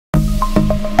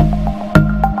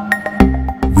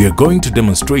going to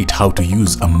demonstrate how to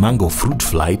use a mango fruit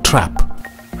fly trap.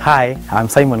 Hi, I'm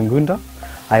Simon Gundo.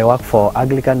 I work for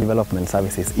Anglican Development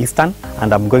Services Eastern,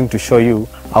 and I'm going to show you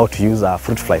how to use a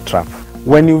fruit fly trap.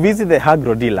 When you visit the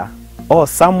agro dealer or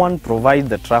someone provides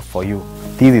the trap for you,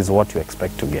 this is what you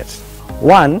expect to get.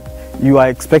 One, you are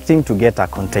expecting to get a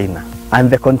container, and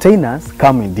the containers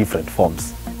come in different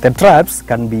forms. The traps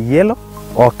can be yellow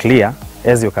or clear,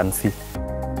 as you can see.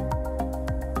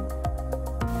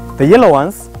 The yellow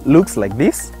ones looks like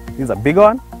this is a bigger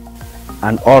one,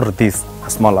 and or this a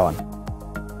smaller one.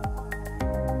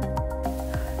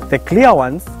 The clear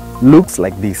ones looks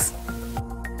like this.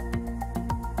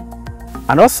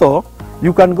 And also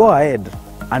you can go ahead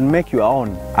and make your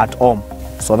own at home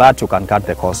so that you can cut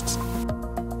the costs.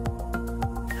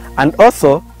 And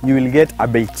also you will get a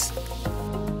bait.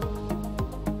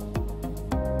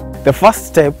 The first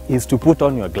step is to put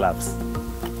on your gloves.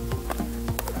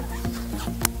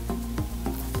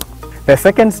 The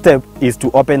second step is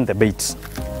to open the bait.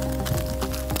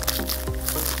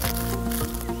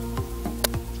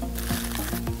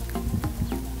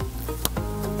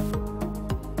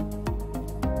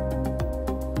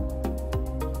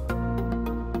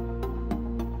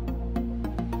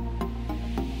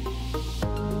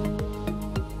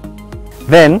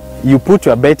 Then you put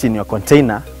your bait in your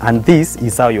container, and this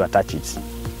is how you attach it.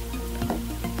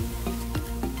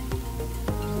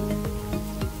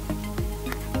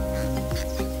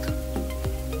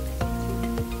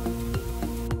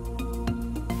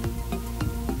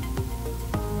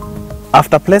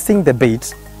 After placing the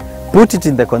bait, put it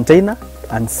in the container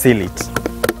and seal it.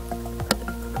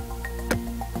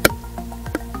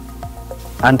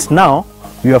 And now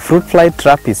your fruit fly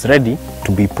trap is ready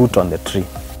to be put on the tree.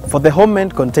 For the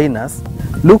homemade containers,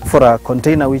 look for a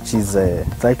container which is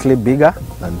slightly bigger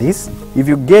than this. If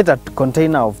you get a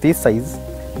container of this size,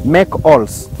 make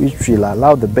holes which will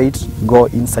allow the bait to go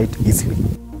inside easily.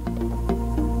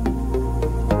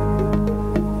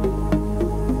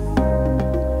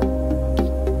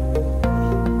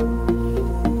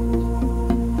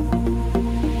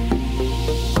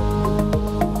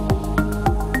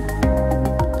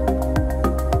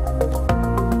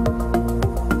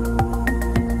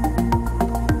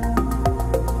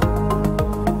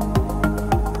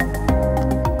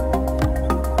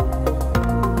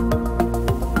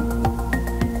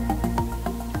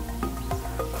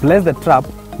 Place the trap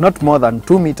not more than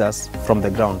 2 meters from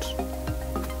the ground.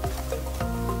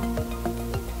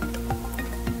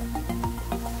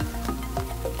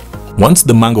 Once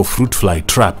the mango fruit fly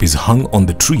trap is hung on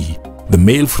the tree, the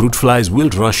male fruit flies will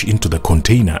rush into the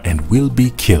container and will be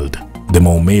killed. The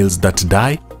more males that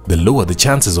die, the lower the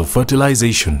chances of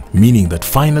fertilization, meaning that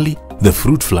finally the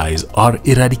fruit flies are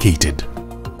eradicated.